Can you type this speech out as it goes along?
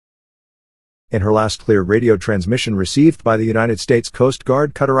In her last clear radio transmission received by the United States Coast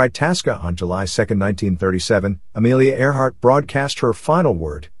Guard cutter Itasca on July 2, 1937, Amelia Earhart broadcast her final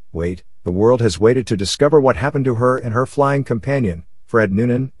word: "Wait." The world has waited to discover what happened to her and her flying companion, Fred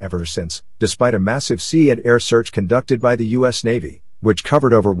Noonan, ever since, despite a massive sea and air search conducted by the U.S. Navy, which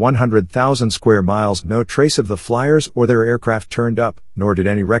covered over 100,000 square miles. No trace of the flyers or their aircraft turned up, nor did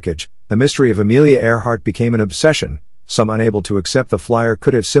any wreckage. The mystery of Amelia Earhart became an obsession. Some, unable to accept the flyer,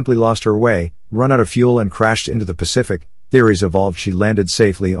 could have simply lost her way, run out of fuel and crashed into the Pacific. Theories evolved she landed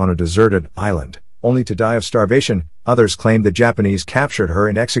safely on a deserted island, only to die of starvation. Others claimed the Japanese captured her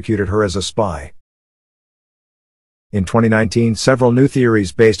and executed her as a spy. In 2019, several new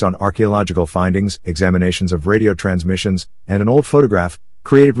theories based on archaeological findings, examinations of radio transmissions, and an old photograph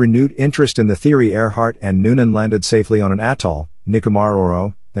created renewed interest in the theory Earhart and Noonan landed safely on an atoll,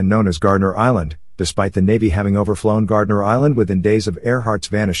 Nikumaroro, then known as Gardner Island, despite the Navy having overflown Gardner Island within days of Earhart's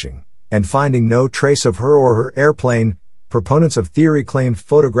vanishing, and finding no trace of her or her airplane. Proponents of theory claimed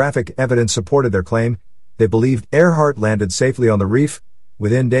photographic evidence supported their claim. They believed Earhart landed safely on the reef.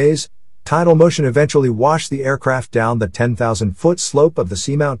 Within days, tidal motion eventually washed the aircraft down the 10,000-foot slope of the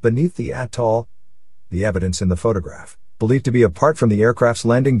seamount beneath the atoll. The evidence in the photograph, believed to be apart from the aircraft's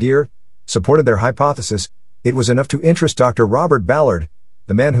landing gear, supported their hypothesis. It was enough to interest Dr. Robert Ballard,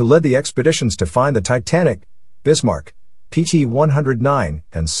 the man who led the expeditions to find the Titanic, Bismarck, PT-109,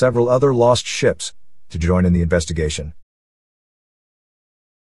 and several other lost ships, to join in the investigation.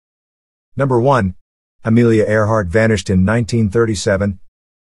 Number 1. Amelia Earhart vanished in 1937.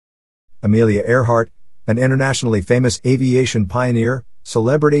 Amelia Earhart, an internationally famous aviation pioneer,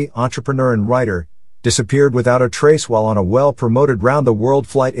 celebrity, entrepreneur and writer, disappeared without a trace while on a well-promoted round-the-world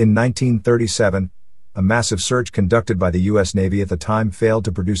flight in 1937. A massive search conducted by the U.S. Navy at the time failed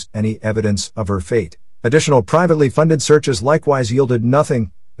to produce any evidence of her fate. Additional privately funded searches likewise yielded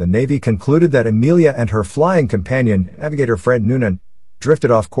nothing. The Navy concluded that Amelia and her flying companion, navigator Fred Noonan, drifted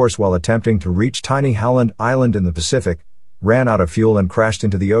off course while attempting to reach tiny Howland Island in the Pacific, ran out of fuel and crashed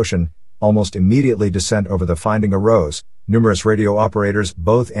into the ocean. Almost immediately dissent over the finding arose. Numerous radio operators,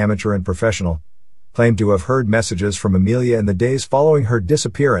 both amateur and professional, claimed to have heard messages from Amelia in the days following her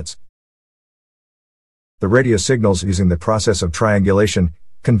disappearance. The radio signals using the process of triangulation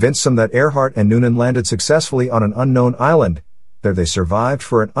convinced some that Earhart and Noonan landed successfully on an unknown island. There they survived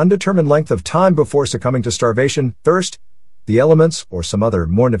for an undetermined length of time before succumbing to starvation, thirst, the elements, or some other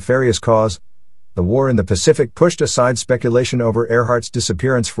more nefarious cause. The war in the Pacific pushed aside speculation over Earhart's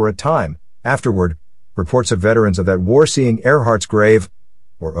disappearance for a time. Afterward, reports of veterans of that war seeing Earhart's grave,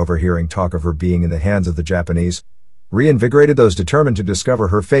 or overhearing talk of her being in the hands of the Japanese, reinvigorated those determined to discover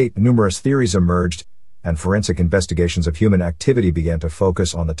her fate. Numerous theories emerged, and forensic investigations of human activity began to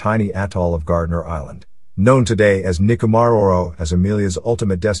focus on the tiny atoll of Gardner Island. Known today as Nikumaroro as Amelia's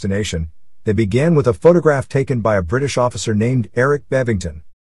ultimate destination, they began with a photograph taken by a British officer named Eric Bevington.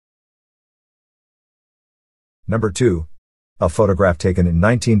 Number 2. A photograph taken in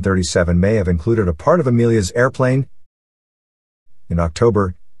 1937 may have included a part of Amelia's airplane. In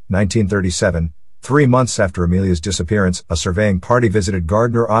October 1937, 3 months after Amelia's disappearance, a surveying party visited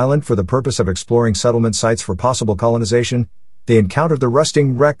Gardner Island for the purpose of exploring settlement sites for possible colonization. They encountered the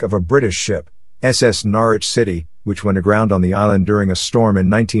rusting wreck of a British ship, SS Norwich City, which went aground on the island during a storm in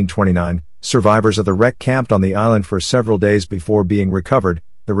 1929. Survivors of the wreck camped on the island for several days before being recovered.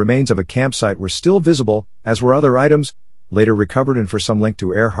 The remains of a campsite were still visible, as were other items, later recovered and for some link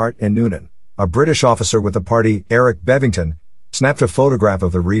to Earhart and Noonan. A British officer with the party, Eric Bevington, snapped a photograph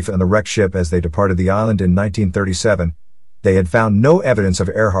of the reef and the wrecked ship as they departed the island in 1937. They had found no evidence of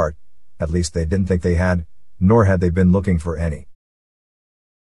Earhart, at least they didn't think they had, nor had they been looking for any.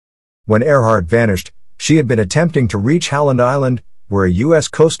 When Earhart vanished, she had been attempting to reach Howland Island, where a U.S.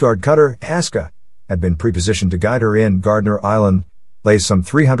 Coast Guard cutter, Itasca, had been prepositioned to guide her in. Gardner Island lays some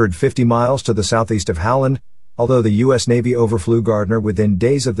 350 miles to the southeast of Howland, although the U.S. Navy overflew Gardner within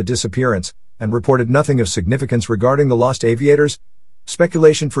days of the disappearance, and reported nothing of significance regarding the lost aviators.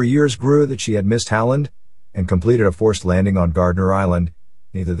 Speculation for years grew that she had missed Howland, and completed a forced landing on Gardner Island.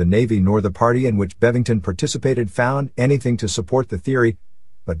 Neither the Navy nor the party in which Bevington participated found anything to support the theory,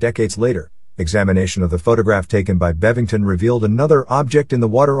 but decades later, examination of the photograph taken by Bevington revealed another object in the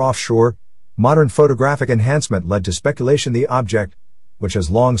water offshore. Modern photographic enhancement led to speculation the object, which has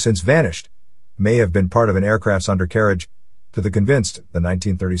long since vanished, may have been part of an aircraft's undercarriage. To the convinced, the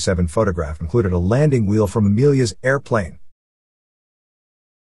 1937 photograph included a landing wheel from Amelia's airplane.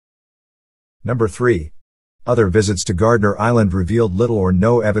 Number 3. Other visits to Gardner Island revealed little or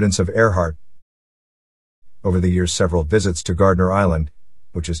no evidence of Earhart. Over the years, several visits to Gardner Island,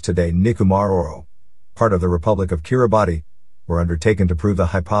 which is today Nikumaroro, part of the Republic of Kiribati, were undertaken to prove the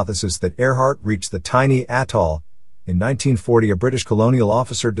hypothesis that Earhart reached the tiny atoll. In 1940, a British colonial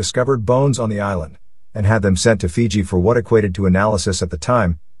officer discovered bones on the island and had them sent to Fiji for what equated to analysis at the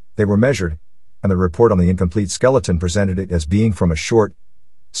time. They were measured, and the report on the incomplete skeleton presented it as being from a short,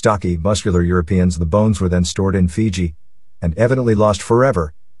 stocky, muscular Europeans. The bones were then stored in Fiji and evidently lost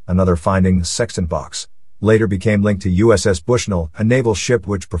forever. Another finding, the sextant box, later became linked to USS Bushnell, a naval ship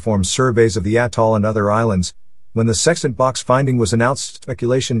which performed surveys of the atoll and other islands. When the sextant box finding was announced,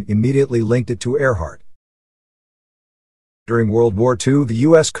 speculation immediately linked it to Earhart. During World War II, the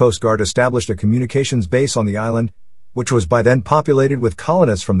U.S. Coast Guard established a communications base on the island, which was by then populated with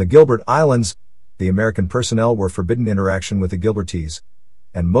colonists from the Gilbert Islands. The American personnel were forbidden interaction with the Gilbertese,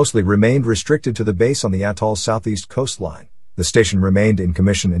 and mostly remained restricted to the base on the atoll's southeast coastline. The station remained in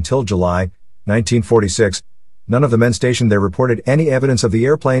commission until July 1946. None of the men stationed there reported any evidence of the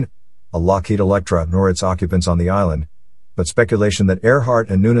airplane, a Lockheed Electra, nor its occupants on the island, but speculation that Earhart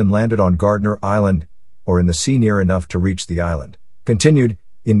and Noonan landed on Gardner Island, or in the sea near enough to reach the island, continued.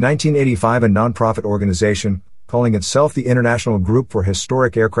 In 1985, a non-profit organization, calling itself the International Group for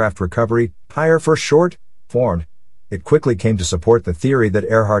Historic Aircraft Recovery, TIRE for short, formed. It quickly came to support the theory that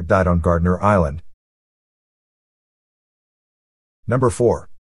Earhart died on Gardner Island. Number 4.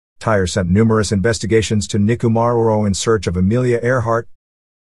 TIRE sent numerous investigations to Nikumaroro in search of Amelia Earhart.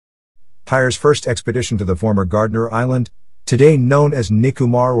 TIRE's first expedition to the former Gardner Island, today known as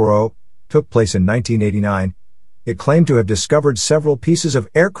Nikumaroro, took place in 1989. It claimed to have discovered several pieces of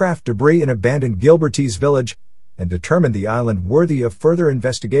aircraft debris in abandoned Gilbertese village and determined the island worthy of further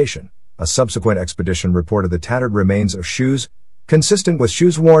investigation. A subsequent expedition reported the tattered remains of shoes, consistent with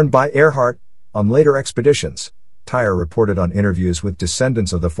shoes worn by Earhart on later expeditions. TIRE reported on interviews with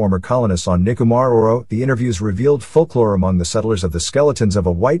descendants of the former colonists on Nikumaroro. The interviews revealed folklore among the settlers of the skeletons of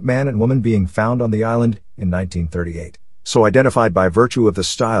a white man and woman being found on the island in 1938, so identified by virtue of the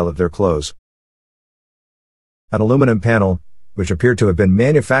style of their clothes. An aluminum panel, which appeared to have been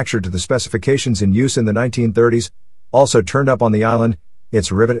manufactured to the specifications in use in the 1930s, also turned up on the island.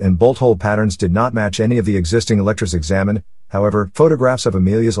 Its rivet and bolt hole patterns did not match any of the existing Electras examined. However, photographs of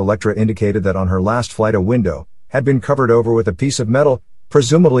Amelia's Electra indicated that on her last flight a window had been covered over with a piece of metal,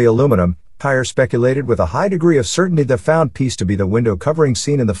 presumably aluminum. TIRE speculated with a high degree of certainty the found piece to be the window covering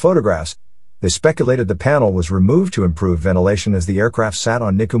seen in the photographs. They speculated the panel was removed to improve ventilation as the aircraft sat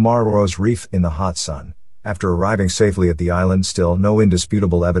on Nikumaroro's reef in the hot sun. After arriving safely at the island, still no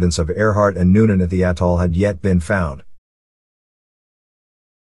indisputable evidence of Earhart and Noonan at the atoll had yet been found.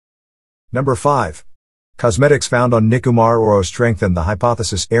 Number 5. Cosmetics found on Nikumaroro strengthened the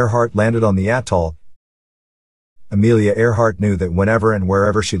hypothesis Earhart landed on the atoll. Amelia Earhart knew that whenever and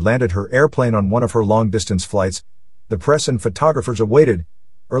wherever she landed her airplane on one of her long-distance flights, the press and photographers awaited.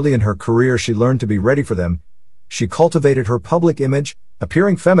 Early in her career she learned to be ready for them. She cultivated her public image,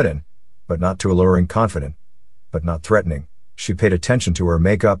 appearing feminine, but not too alluring, confident, but not threatening. She paid attention to her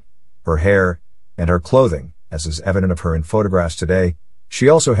makeup, her hair, and her clothing, as is evident of her in photographs today. She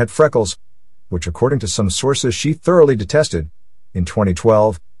also had freckles, which according to some sources she thoroughly detested. In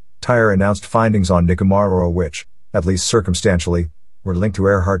 2012, TIRE announced findings on Nikumaroro which, at least circumstantially, were linked to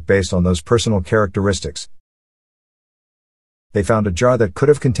Earhart based on those personal characteristics. They found a jar that could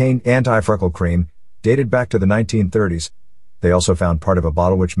have contained anti-freckle cream, dated back to the 1930s. They also found part of a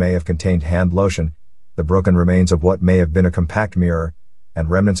bottle which may have contained hand lotion, the broken remains of what may have been a compact mirror, and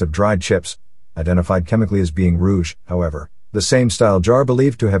remnants of dried chips, identified chemically as being rouge. However, the same style jar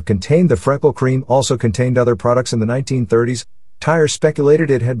believed to have contained the freckle cream also contained other products in the 1930s. TIRE speculated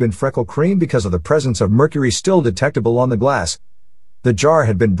it had been freckle cream because of the presence of mercury still detectable on the glass. The jar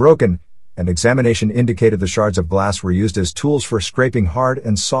had been broken, and examination indicated the shards of glass were used as tools for scraping hard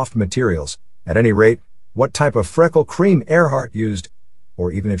and soft materials. At any rate, what type of freckle cream Earhart used,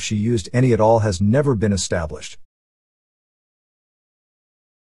 or even if she used any at all, has never been established.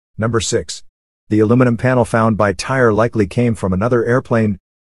 Number 6. The aluminum panel found by TIRE likely came from another airplane.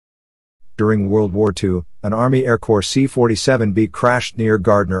 During World War II, an Army Air Corps C-47B crashed near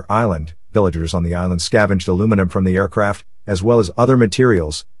Gardner Island. Villagers on the island scavenged aluminum from the aircraft, as well as other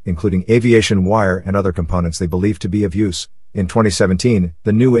materials, including aviation wire and other components they believed to be of use. In 2017,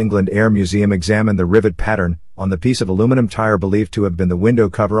 the New England Air Museum examined the rivet pattern on the piece of aluminum TIRE believed to have been the window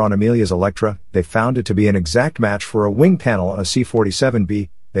cover on Amelia's Electra. They found it to be an exact match for a wing panel on a C-47B.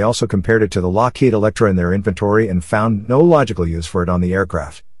 They also compared it to the Lockheed Electra in their inventory and found no logical use for it on the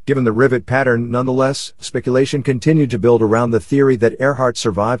aircraft. Given the rivet pattern, nonetheless, speculation continued to build around the theory that Earhart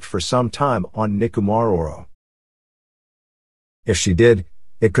survived for some time on Nikumaroro. If she did,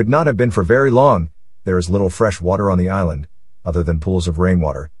 it could not have been for very long. There is little fresh water on the island, other than pools of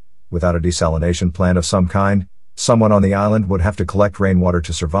rainwater. Without a desalination plant of some kind, Someone on the island would have to collect rainwater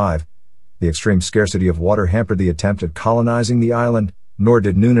to survive. The extreme scarcity of water hampered the attempt at colonizing the island, nor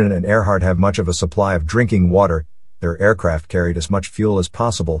did Noonan and Earhart have much of a supply of drinking water. Their aircraft carried as much fuel as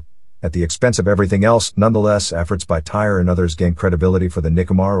possible, at the expense of everything else. Nonetheless, efforts by Tyre and others gained credibility for the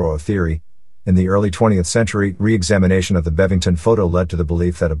Nikumaroro theory. In the early 20th century, re-examination of the Bevington photo led to the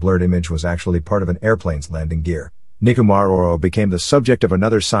belief that a blurred image was actually part of an airplane's landing gear. Nikumaroro became the subject of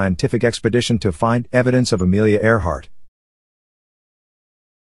another scientific expedition to find evidence of Amelia Earhart.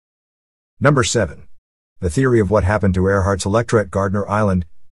 Number 7. The theory of what happened to Earhart's Electra at Gardner Island.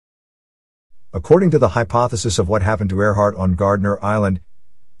 According to the hypothesis of what happened to Earhart on Gardner Island,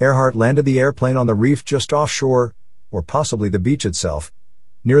 Earhart landed the airplane on the reef just offshore, or possibly the beach itself.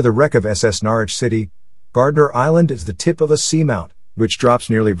 Near the wreck of SS Norwich City, Gardner Island is the tip of a seamount, which drops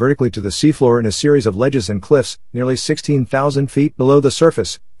nearly vertically to the seafloor in a series of ledges and cliffs, nearly 16,000 feet below the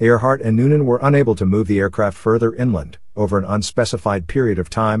surface. Earhart and Noonan were unable to move the aircraft further inland. Over an unspecified period of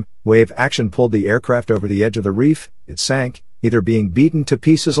time, wave action pulled the aircraft over the edge of the reef. It sank, either being beaten to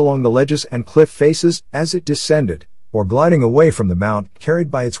pieces along the ledges and cliff faces as it descended, or gliding away from the mount, carried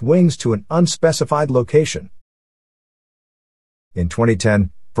by its wings to an unspecified location. In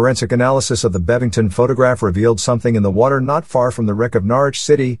 2010, forensic analysis of the Bevington photograph revealed something in the water not far from the wreck of Norwich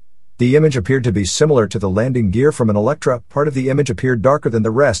City. The image appeared to be similar to the landing gear from an Electra. Part of the image appeared darker than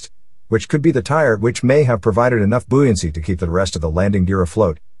the rest, which could be the tire, which may have provided enough buoyancy to keep the rest of the landing gear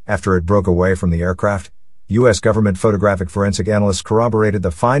afloat after it broke away from the aircraft. U.S. government photographic forensic analysts corroborated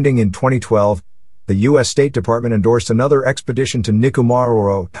the finding in 2012. The U.S. State Department endorsed another expedition to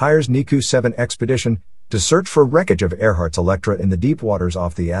Nikumaroro, Tyre's Niku 7 expedition, to search for wreckage of Earhart's Electra in the deep waters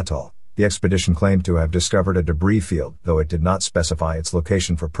off the atoll. The expedition claimed to have discovered a debris field, though it did not specify its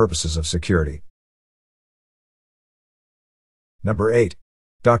location for purposes of security. Number 8.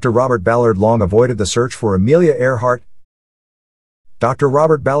 Dr. Robert Ballard long avoided the search for Amelia Earhart. Dr.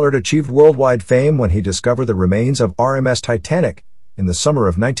 Robert Ballard achieved worldwide fame when he discovered the remains of RMS Titanic in the summer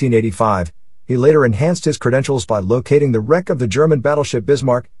of 1985. He later enhanced his credentials by locating the wreck of the German battleship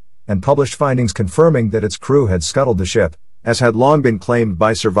Bismarck, and published findings confirming that its crew had scuttled the ship. As had long been claimed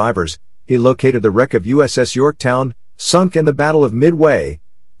by survivors, he located the wreck of USS Yorktown, sunk in the Battle of Midway,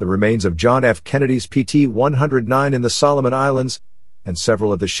 the remains of John F. Kennedy's PT-109 in the Solomon Islands, and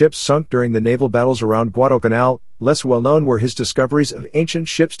several of the ships sunk during the naval battles around Guadalcanal. Less well known were his discoveries of ancient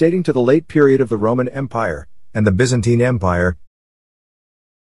ships dating to the late period of the Roman Empire and the Byzantine Empire.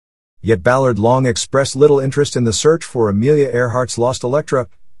 Yet Ballard long expressed little interest in the search for Amelia Earhart's lost Electra.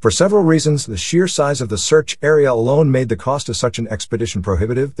 For several reasons, the sheer size of the search area alone made the cost of such an expedition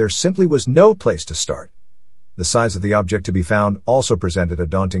prohibitive. There simply was no place to start. The size of the object to be found also presented a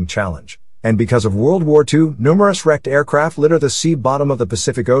daunting challenge. And because of World War II, numerous wrecked aircraft litter the sea bottom of the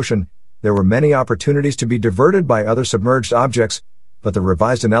Pacific Ocean. There were many opportunities to be diverted by other submerged objects, but the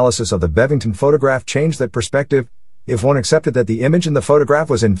revised analysis of the Bevington photograph changed that perspective. If one accepted that the image in the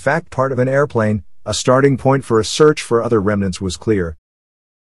photograph was in fact part of an airplane, a starting point for a search for other remnants was clear.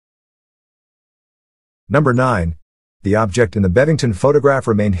 Number 9. The object in the Bevington photograph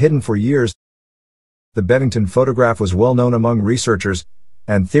remained hidden for years. The Bevington photograph was well known among researchers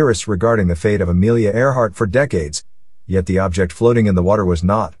and theorists regarding the fate of Amelia Earhart for decades, yet the object floating in the water was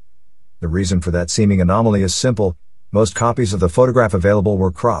not. The reason for that seeming anomaly is simple. Most copies of the photograph available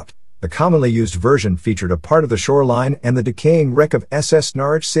were cropped. The commonly used version featured a part of the shoreline and the decaying wreck of SS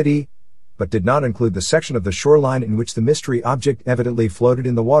Norwich City, but did not include the section of the shoreline in which the mystery object evidently floated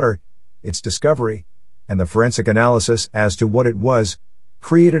in the water. Its discovery, and the forensic analysis as to what it was,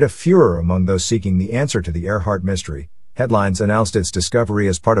 created a furor among those seeking the answer to the Earhart mystery. Headlines announced its discovery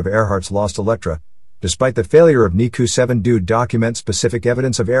as part of Earhart's lost Electra. Despite the failure of Niku 7 to document specific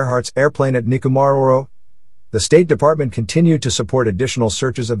evidence of Earhart's airplane at Nikumaroro, the State Department continued to support additional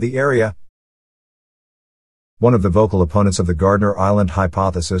searches of the area. One of the vocal opponents of the Gardner Island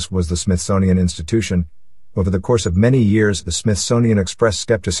hypothesis was the Smithsonian Institution. Over the course of many years, the Smithsonian expressed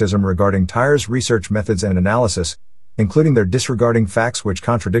skepticism regarding Tyre's research methods and analysis, including their disregarding facts which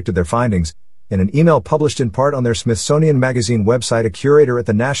contradicted their findings. In an email published in part on their Smithsonian Magazine website, a curator at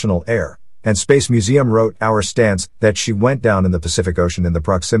the National Air and Space Museum wrote, "Our stance, that she went down in the Pacific Ocean in the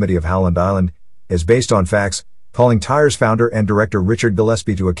proximity of Howland Island, is based on facts." Calling Tyre's founder and director Richard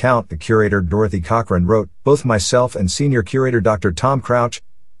Gillespie to account, the curator Dorothy Cochran wrote, "Both myself and senior curator Dr. Tom Crouch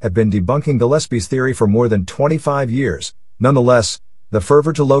have been debunking Gillespie's theory for more than 25 years. Nonetheless, the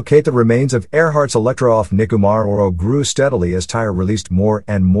fervor to locate the remains of Earhart's Electra off Nikumaroro grew steadily as Tyre released more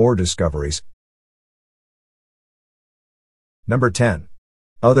and more discoveries." Number 10.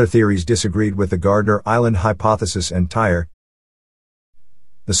 Other theories disagreed with the Gardner Island hypothesis and Tyre.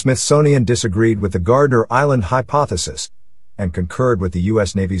 The Smithsonian disagreed with the Gardner Island hypothesis and concurred with the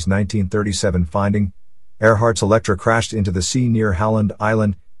U.S. Navy's 1937 finding. Earhart's Electra crashed into the sea near Howland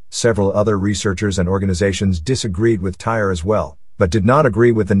Island. Several other researchers and organizations disagreed with Tyre as well, but did not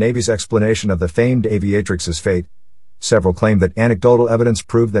agree with the Navy's explanation of the famed aviatrix's fate. Several claimed that anecdotal evidence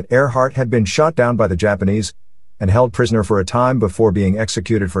proved that Earhart had been shot down by the Japanese and held prisoner for a time before being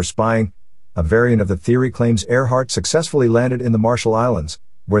executed for spying. A variant of the theory claims Earhart successfully landed in the Marshall Islands,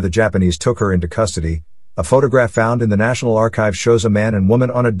 where the Japanese took her into custody. A photograph found in the National Archives shows a man and woman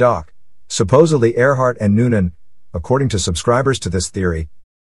on a dock, supposedly Earhart and Noonan, according to subscribers to this theory.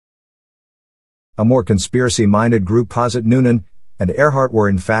 A more conspiracy-minded group posit Noonan and Earhart were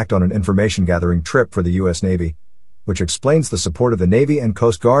in fact on an information-gathering trip for the U.S. Navy, which explains the support of the Navy and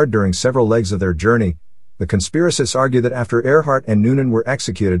Coast Guard during several legs of their journey. The conspiracists argue that after Earhart and Noonan were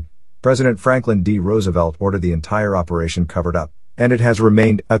executed, President Franklin D. Roosevelt ordered the entire operation covered up, and it has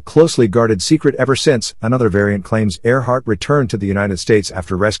remained a closely guarded secret ever since. Another variant claims Earhart returned to the United States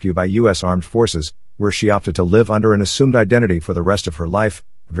after rescue by U.S. Armed Forces, where she opted to live under an assumed identity for the rest of her life.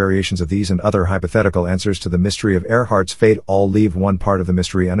 Variations of these and other hypothetical answers to the mystery of Earhart's fate all leave one part of the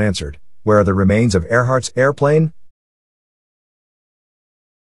mystery unanswered. Where are the remains of Earhart's airplane?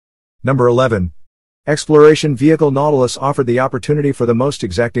 Number 11. Exploration vehicle Nautilus offered the opportunity for the most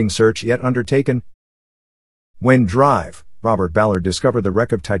exacting search yet undertaken. When Drive, Robert Ballard discovered the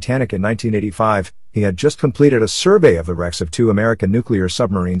wreck of Titanic in 1985, he had just completed a survey of the wrecks of 2 American nuclear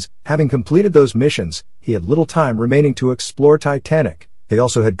submarines. Having completed those missions, he had little time remaining to explore Titanic. They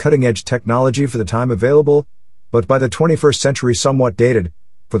also had cutting-edge technology for the time available, but by the 21st century somewhat dated.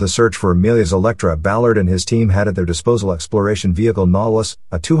 For the search for Amelia's Electra, Ballard and his team had at their disposal exploration vehicle Nautilus,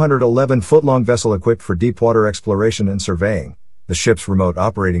 a 211-foot-long vessel equipped for deep-water exploration and surveying. The ship's remote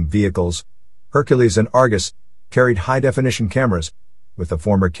operating vehicles, Hercules and Argus, carried high-definition cameras, with the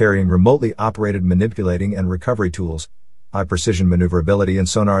former carrying remotely operated manipulating and recovery tools. High-precision maneuverability and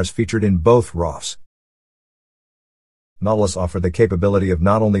sonars featured in both ROFs. Nautilus offered the capability of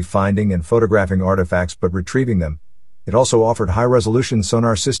not only finding and photographing artifacts but retrieving them. It also offered high-resolution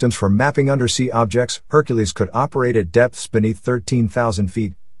sonar systems for mapping undersea objects. Hercules could operate at depths beneath 13,000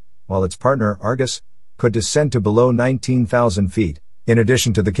 feet, while its partner, Argus, could descend to below 19,000 feet. In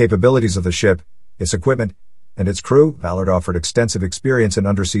addition to the capabilities of the ship, its equipment, and its crew, Ballard offered extensive experience in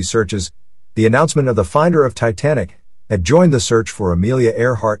undersea searches. The announcement of the finder of Titanic had joined the search for Amelia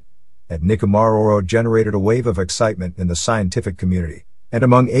Earhart at Nikumaroro generated a wave of excitement in the scientific community and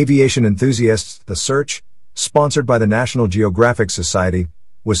among aviation enthusiasts. The search, sponsored by the National Geographic Society,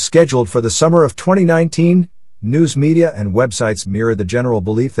 was scheduled for the summer of 2019. News media and websites mirrored the general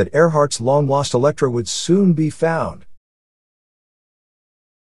belief that Earhart's long-lost Electra would soon be found.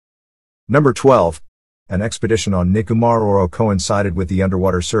 Number 12. An expedition on Nikumaroro coincided with the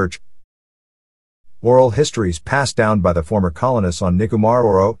underwater search. Oral histories passed down by the former colonists on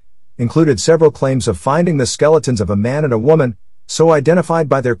Nikumaroro included several claims of finding the skeletons of a man and a woman, so identified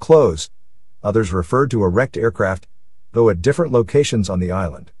by their clothes. Others referred to a wrecked aircraft, though at different locations on the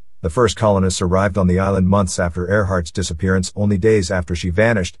island. The first colonists arrived on the island months after Earhart's disappearance, only days after she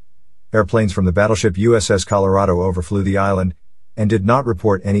vanished. Airplanes from the battleship USS Colorado overflew the island and did not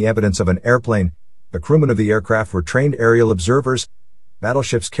report any evidence of an airplane. The crewmen of the aircraft were trained aerial observers.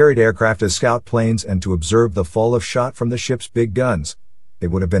 Battleships carried aircraft as scout planes and to observe the fall of shot from the ship's big guns. They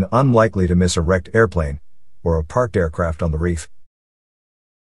would have been unlikely to miss a wrecked airplane or a parked aircraft on the reef.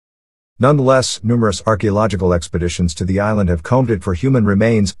 Nonetheless, numerous archaeological expeditions to the island have combed it for human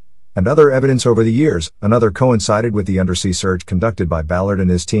remains and other evidence over the years. Another coincided with the undersea search conducted by Ballard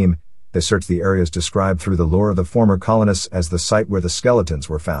and his team. They searched the areas described through the lore of the former colonists as the site where the skeletons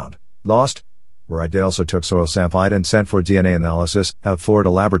were found. Lost, where they also took soil sample and sent for DNA analysis at Florida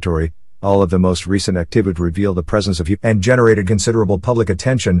laboratory. All of the most recent activity revealed the presence of and generated considerable public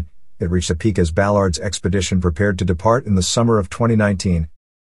attention. It reached a peak as Ballard's expedition prepared to depart in the summer of 2019.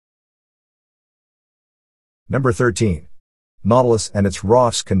 Number 13. Nautilus and its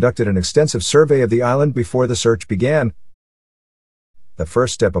ROFs conducted an extensive survey of the island before the search began. The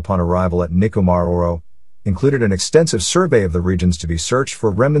first step upon arrival at Nikumaroro included an extensive survey of the regions to be searched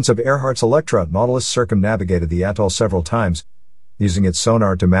for remnants of Earhart's Electra. Nautilus circumnavigated the atoll several times, using its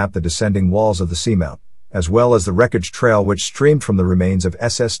sonar to map the descending walls of the seamount, as well as the wreckage trail which streamed from the remains of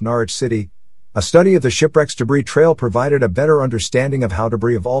SS Norwich City. A study of the shipwreck's debris trail provided a better understanding of how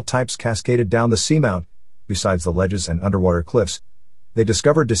debris of all types cascaded down the seamount. Besides the ledges and underwater cliffs, they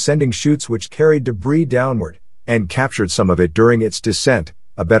discovered descending chutes which carried debris downward, and captured some of it during its descent.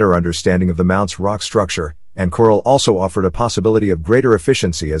 A better understanding of the mount's rock structure and coral also offered a possibility of greater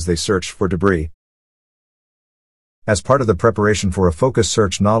efficiency as they searched for debris. As part of the preparation for a focus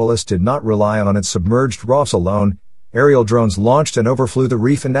search, Nautilus did not rely on its submerged ROVs alone. Aerial drones launched and overflew the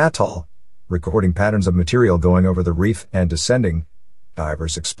reef and atoll, recording patterns of material going over the reef and descending.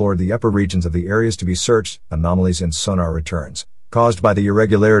 Divers explored the upper regions of the areas to be searched. Anomalies in sonar returns, caused by the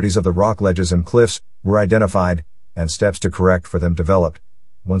irregularities of the rock ledges and cliffs, were identified, and steps to correct for them developed.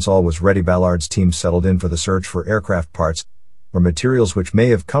 Once all was ready, Ballard's team settled in for the search for aircraft parts, or materials which may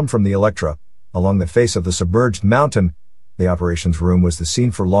have come from the Electra, along the face of the submerged mountain. The operations room was the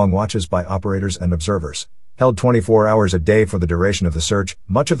scene for long watches by operators and observers, held 24 hours a day for the duration of the search,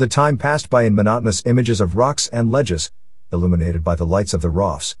 much of the time passed by in monotonous images of rocks and ledges, illuminated by the lights of the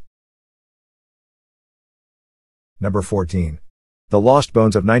ROVs. Number 14. The Lost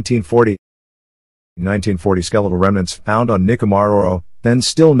Bones of 1940. 1940 skeletal remnants found on Nikumaroro, then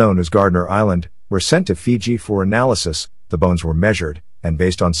still known as Gardner Island, were sent to Fiji for analysis. The bones were measured, and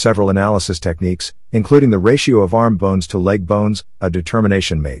based on several analysis techniques, including the ratio of arm bones to leg bones, a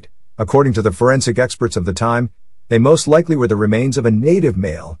determination made. According to the forensic experts of the time, they most likely were the remains of a native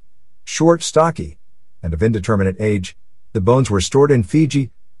male, short, stocky, and of indeterminate age. The bones were stored in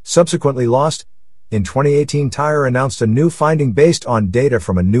Fiji, subsequently lost. In 2018, Tyre announced a new finding based on data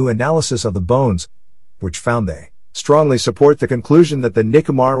from a new analysis of the bones, which found they strongly support the conclusion that the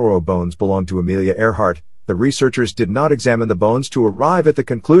Nikumaroro bones belonged to Amelia Earhart. The researchers did not examine the bones to arrive at the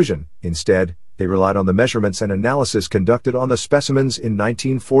conclusion. Instead, they relied on the measurements and analysis conducted on the specimens in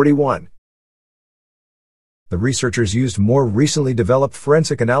 1941. The researchers used more recently developed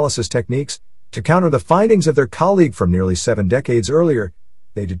forensic analysis techniques to counter the findings of their colleague from nearly 7 decades earlier.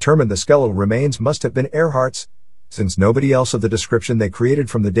 They determined the skeletal remains must have been Earhart's, since nobody else of the description they created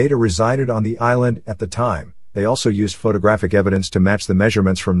from the data resided on the island at the time. They also used photographic evidence to match the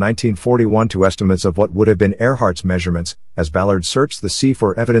measurements from 1941 to estimates of what would have been Earhart's measurements. As Ballard searched the sea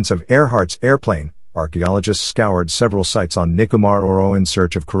for evidence of Earhart's airplane, archaeologists scoured several sites on Nikumaroro in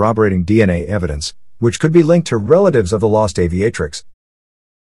search of corroborating DNA evidence, which could be linked to relatives of the lost aviatrix.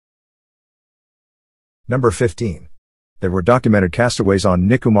 Number 15. There were documented castaways on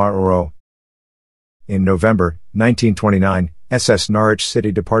Nikumaroro. In November 1929, SS Norwich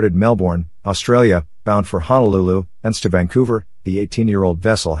City departed Melbourne, Australia, bound for Honolulu, thence to Vancouver. The 18-year-old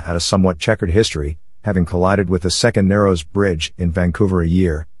vessel had a somewhat checkered history, having collided with the Second Narrows Bridge in Vancouver a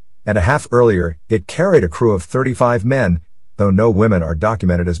year and a half earlier. It carried a crew of 35 men, though no women are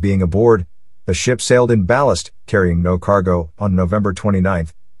documented as being aboard. The ship sailed in ballast, carrying no cargo, on November 29.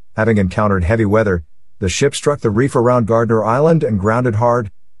 Having encountered heavy weather, the ship struck the reef around Gardner Island and grounded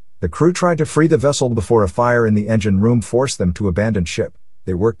hard. The crew tried to free the vessel before a fire in the engine room forced them to abandon ship.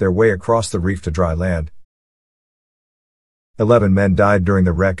 They worked their way across the reef to dry land. 11 men died during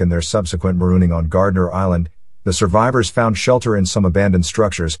the wreck and their subsequent marooning on Gardner Island. The survivors found shelter in some abandoned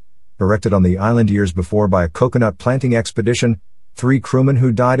structures, erected on the island years before by a coconut planting expedition. 3 crewmen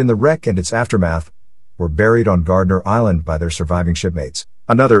who died in the wreck and its aftermath were buried on Gardner Island by their surviving shipmates.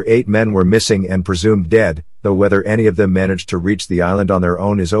 Another 8 men were missing and presumed dead, though whether any of them managed to reach the island on their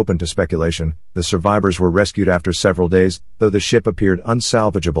own is open to speculation. The survivors were rescued after several days, though the ship appeared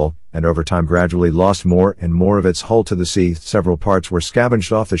unsalvageable, and over time gradually lost more and more of its hull to the sea. Several parts were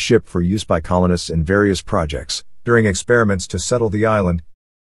scavenged off the ship for use by colonists in various projects during experiments to settle the island.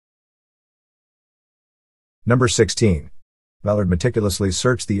 Number 16. Ballard meticulously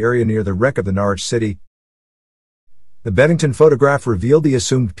searched the area near the wreck of the Norwich City. The Bevington photograph revealed the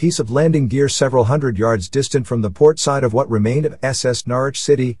assumed piece of landing gear several hundred yards distant from the port side of what remained of SS Norwich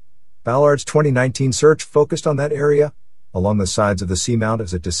City. Ballard's 2019 search focused on that area, along the sides of the seamount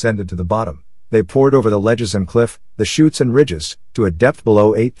as it descended to the bottom. They poured over the ledges and cliff, the chutes and ridges, to a depth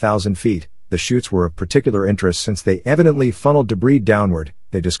below 8,000 feet. The chutes were of particular interest since they evidently funneled debris downward.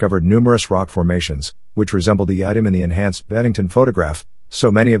 They discovered numerous rock formations, which resembled the item in the enhanced Bevington photograph.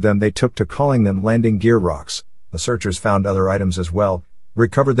 So many of them they took to calling them landing gear rocks. The searchers found other items as well,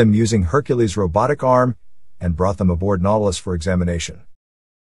 recovered them using Hercules' robotic arm, and brought them aboard Nautilus for examination.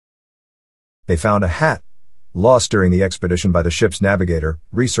 They found a hat, lost during the expedition by the ship's navigator.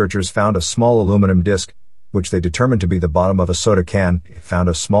 Researchers found a small aluminum disc, which they determined to be the bottom of a soda can. They found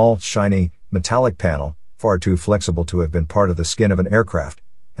a small, shiny, metallic panel, far too flexible to have been part of the skin of an aircraft.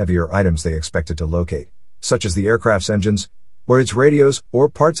 Heavier items they expected to locate, such as the aircraft's engines, or its radios, or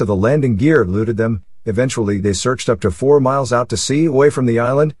parts of the landing gear, eluded them. Eventually they searched up to 4 miles out to sea away from the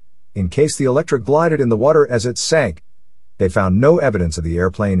island, in case the Electra glided in the water as it sank. They found no evidence of the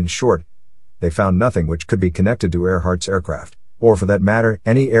airplane. In short, they found nothing which could be connected to Earhart's aircraft, or for that matter,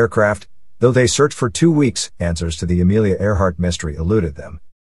 any aircraft. Though they searched for 2 weeks, answers to the Amelia Earhart mystery eluded them.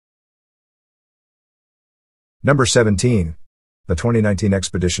 Number 17. The 2019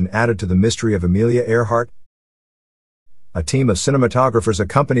 expedition added to the mystery of Amelia Earhart. A team of cinematographers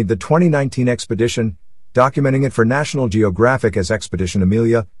accompanied the 2019 expedition, documenting it for National Geographic as Expedition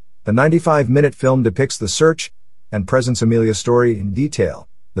Amelia. The 95-minute film depicts the search and presents Amelia's story in detail.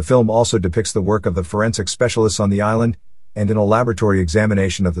 The film also depicts the work of the forensic specialists on the island, and an laboratory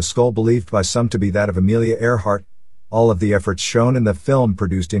examination of the skull believed by some to be that of Amelia Earhart. All of the efforts shown in the film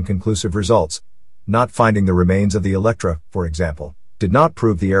produced inconclusive results. Not finding the remains of the Electra, for example, did not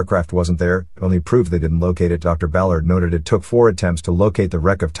prove the aircraft wasn't there, only proved they didn't locate it. Dr. Ballard noted it took 4 attempts to locate the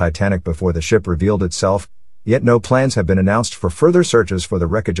wreck of Titanic before the ship revealed itself, yet no plans have been announced for further searches for the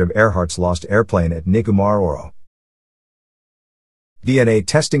wreckage of Earhart's lost airplane at Nikumaroro. DNA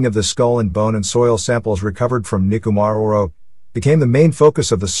testing of the skull and bone and soil samples recovered from Nikumaroro became the main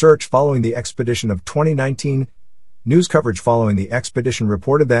focus of the search following the expedition of 2019. News coverage following the expedition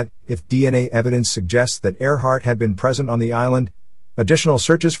reported that, if DNA evidence suggests that Earhart had been present on the island, additional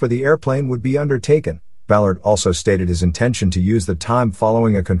searches for the airplane would be undertaken. Ballard also stated his intention to use the time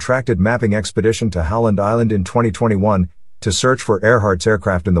following a contracted mapping expedition to Howland Island in 2021 to search for Earhart's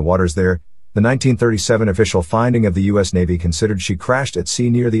aircraft in the waters there. The 1937 official finding of the U.S. Navy considered she crashed at sea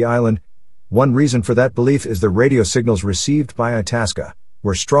near the island. One reason for that belief is the radio signals received by Itasca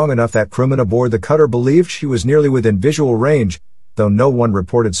were strong enough that crewmen aboard the cutter believed she was nearly within visual range, though no one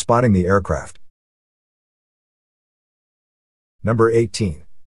reported spotting the aircraft. Number 18.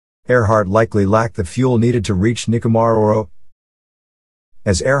 Earhart likely lacked the fuel needed to reach Nikumaroro.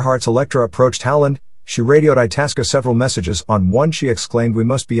 As Earhart's Electra approached Howland, she radioed Itasca several messages. On one she exclaimed, "We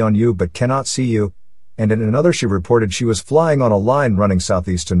must be on you but cannot see you," and in another she reported she was flying on a line running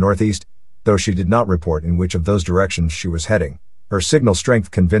southeast to northeast, though she did not report in which of those directions she was heading. Her signal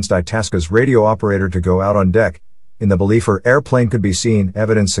strength convinced Itasca's radio operator to go out on deck. In the belief her airplane could be seen,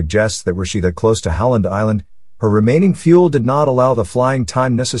 evidence suggests that were she that close to Howland Island, her remaining fuel did not allow the flying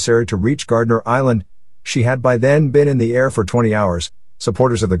time necessary to reach Gardner Island. She had by then been in the air for 20 hours.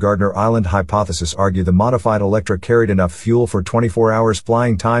 Supporters of the Gardner Island hypothesis argue the modified Electra carried enough fuel for 24 hours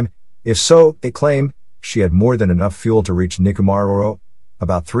flying time. If so, they claim, she had more than enough fuel to reach Nikumaroro,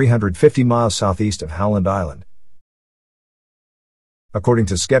 about 350 miles southeast of Howland Island. According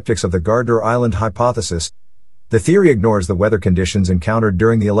to skeptics of the Gardner Island hypothesis, the theory ignores the weather conditions encountered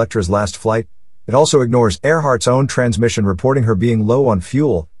during the Electra's last flight. It also ignores Earhart's own transmission reporting her being low on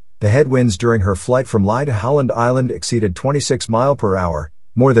fuel. The headwinds during her flight from Lye to Howland Island exceeded 26 miles per hour,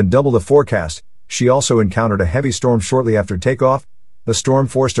 more than double the forecast. She also encountered a heavy storm shortly after takeoff. The storm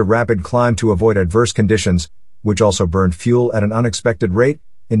forced a rapid climb to avoid adverse conditions, which also burned fuel at an unexpected rate.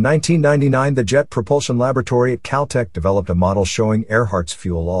 In 1999, the Jet Propulsion Laboratory at Caltech developed a model showing Earhart's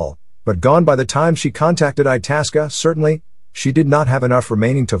fuel all but gone by the time she contacted Itasca. Certainly, she did not have enough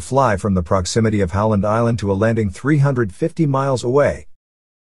remaining to fly from the proximity of Howland Island to a landing 350 miles away.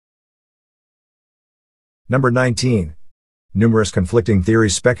 Number 19. Numerous conflicting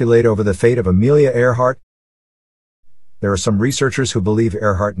theories speculate over the fate of Amelia Earhart. There are some researchers who believe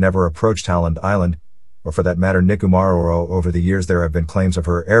Earhart never approached Howland Island, or for that matter Nikumaroro. Over the years there have been claims of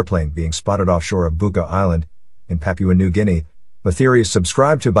her airplane being spotted offshore of Buka Island, in Papua New Guinea. The theory is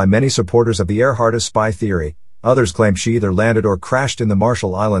subscribed to by many supporters of the Earhart as spy theory. Others claim she either landed or crashed in the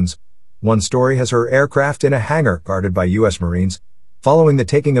Marshall Islands. One story has her aircraft in a hangar guarded by U.S. Marines. Following the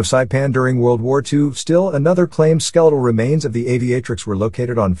taking of Saipan during World War II, still another claims skeletal remains of the aviatrix were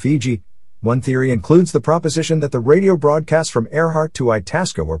located on Fiji. One theory includes the proposition that the radio broadcasts from Earhart to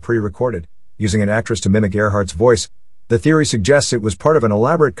Itasca were pre-recorded, using an actress to mimic Earhart's voice. The theory suggests it was part of an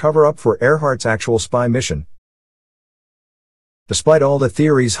elaborate cover-up for Earhart's actual spy mission. Despite all the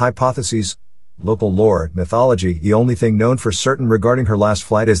theories, hypotheses, local lore, mythology, the only thing known for certain regarding her last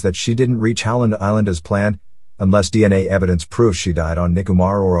flight is that she didn't reach Howland Island as planned. Unless DNA evidence proves she died on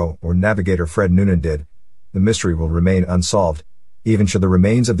Nikumaroro or navigator Fred Noonan did, the mystery will remain unsolved, even should the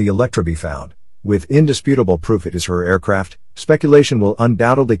remains of the Electra be found. With indisputable proof it is her aircraft, speculation will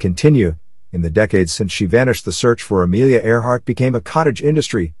undoubtedly continue. In the decades since she vanished, the search for Amelia Earhart became a cottage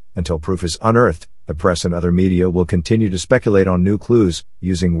industry. Until proof is unearthed, the press and other media will continue to speculate on new clues,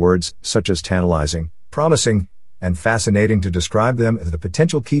 using words such as tantalizing, promising, and fascinating to describe them as the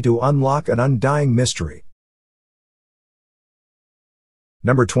potential key to unlock an undying mystery.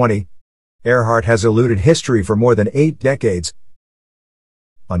 Number 20. Earhart has eluded history for more than 8 decades.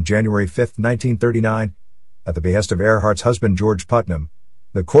 On January 5, 1939, at the behest of Earhart's husband George Putnam,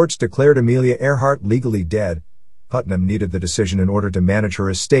 the courts declared Amelia Earhart legally dead. Putnam needed the decision in order to manage her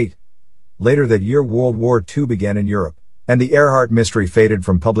estate. Later that year World War II began in Europe, and the Earhart mystery faded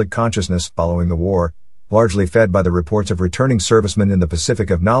from public consciousness following the war, largely fed by the reports of returning servicemen in the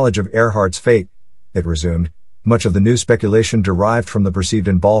Pacific of knowledge of Earhart's fate. It resumed. Much of the new speculation derived from the perceived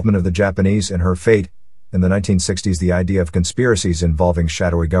involvement of the Japanese in her fate. In the 1960s, the idea of conspiracies involving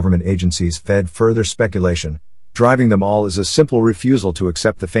shadowy government agencies fed further speculation. Driving them all is a simple refusal to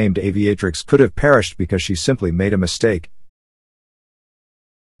accept the famed aviatrix could have perished because she simply made a mistake.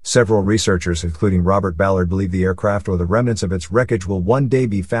 Several researchers, including Robert Ballard, believe the aircraft or the remnants of its wreckage will one day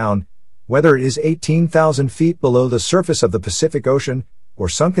be found, whether it is 18,000 feet below the surface of the Pacific Ocean, or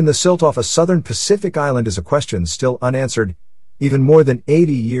sunk in the silt off a southern Pacific island, is a question still unanswered, even more than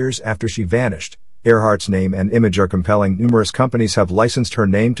 80 years after she vanished. Earhart's name and image are compelling. Numerous companies have licensed her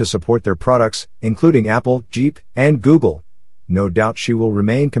name to support their products, including Apple, Jeep, and Google. No doubt she will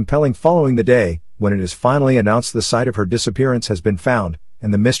remain compelling following the day when it is finally announced the site of her disappearance has been found,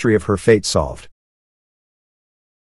 and the mystery of her fate solved.